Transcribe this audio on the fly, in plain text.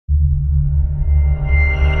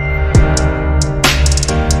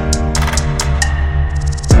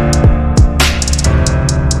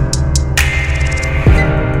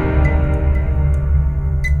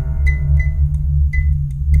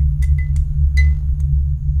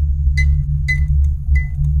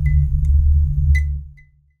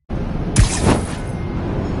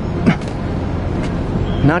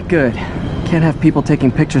Not good. Can't have people taking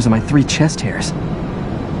pictures of my 3 chest hairs.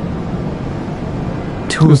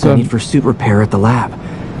 Tools I need for suit repair at the lab.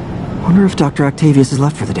 Wonder if Dr. Octavious is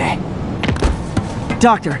left for the day.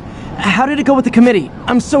 Doctor, how did it go with the committee?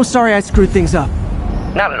 I'm so sorry I screwed things up.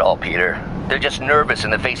 Not at all, Peter. They're just nervous in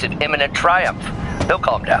the face of imminent triumph. They'll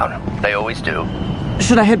calm down. They always do.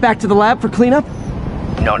 Should I head back to the lab for cleanup?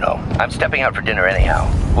 No. I'm stepping out for dinner anyhow.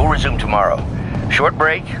 We'll resume tomorrow. Short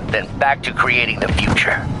break, then back to creating the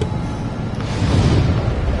future.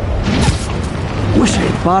 Wish I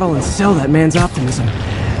could bottle and sell that man's optimism.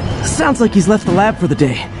 Sounds like he's left the lab for the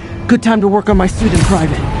day. Good time to work on my suit in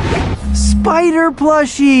private. Spider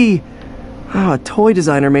plushie! Oh, a toy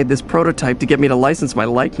designer made this prototype to get me to license my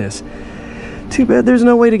likeness. Too bad there's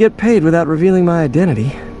no way to get paid without revealing my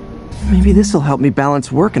identity. Maybe this'll help me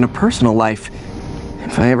balance work and a personal life,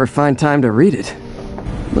 if I ever find time to read it.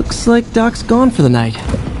 Looks like Doc's gone for the night.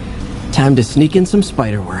 Time to sneak in some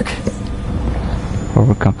spider work.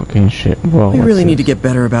 Overcomplicating shit. Whoa, we really need to get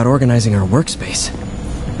better about organizing our workspace.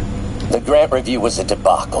 The grant review was a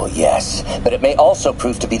debacle, yes, but it may also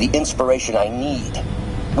prove to be the inspiration I need.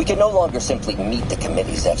 We can no longer simply meet the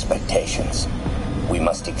committee's expectations. We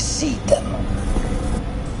must exceed them.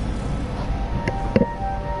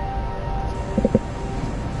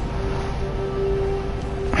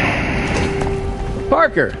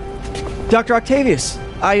 Parker! Dr. Octavius!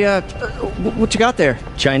 What you got there?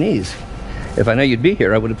 Chinese. If I know you'd be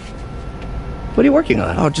here, I would have... What are you working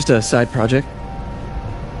on? Oh, just a side project.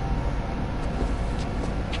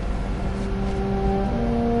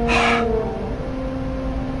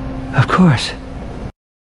 Of course.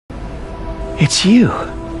 It's you.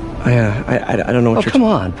 I don't know what you're... come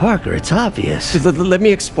on, Parker, it's obvious. Let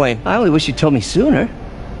me explain. I only wish you told me sooner.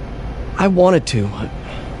 I wanted to,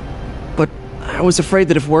 but I was afraid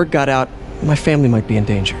that if word got out, my family might be in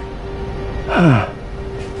danger. Huh.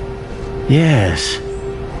 Yes.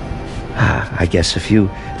 I guess if you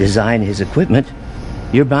design his equipment,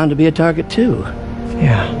 you're bound to be a target too.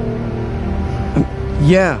 Yeah.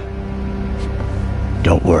 Yeah.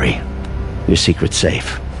 Don't worry. Your secret's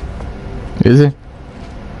safe. Is it?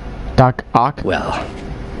 Doc Ock? Well,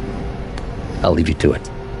 I'll leave you to it.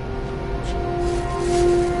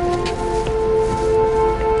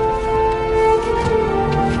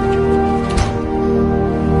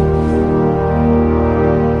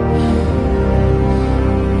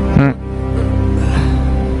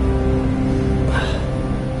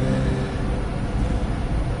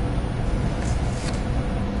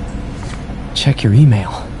 Check your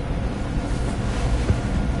email.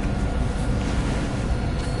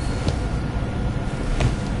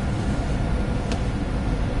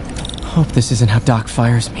 Hope this isn't how Doc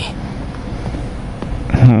fires me.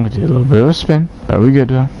 We did a little bit of a spin, but we good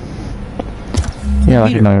though. Yeah,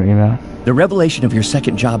 like another email. The revelation of your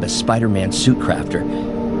second job as Spider-Man suit crafter,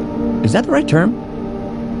 is that the right term?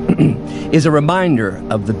 Is a reminder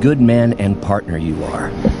of the good man and partner you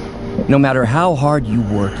are. No matter how hard you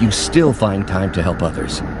work, you still find time to help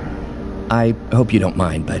others. I hope you don't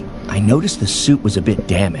mind, but I noticed the suit was a bit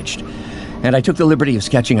damaged, and I took the liberty of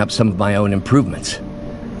sketching up some of my own improvements.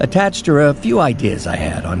 Attached are a few ideas I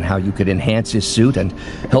had on how you could enhance his suit and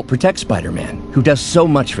help protect Spider-Man, who does so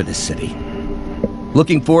much for this city.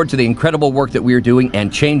 Looking forward to the incredible work that we are doing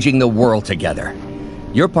and changing the world together.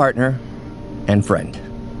 Your partner and friend,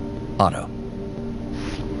 Otto.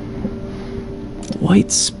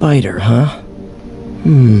 White spider, huh?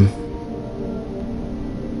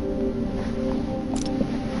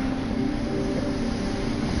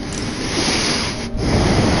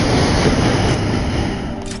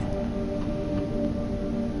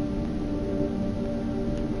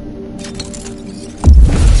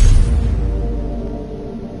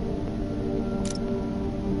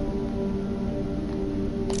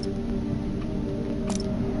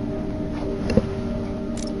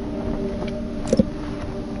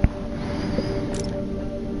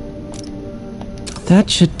 That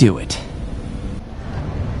should do it.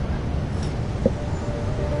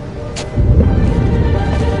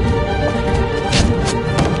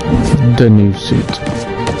 The new suit.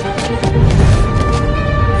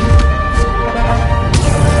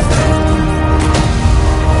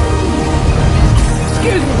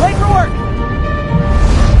 Excuse me, late for work!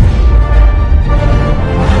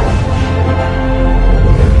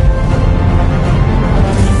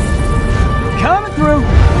 Coming through!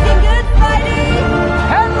 Looking good, Spidey!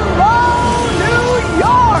 Hello, New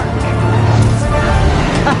York!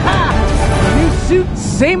 Haha! New suit,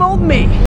 same old me.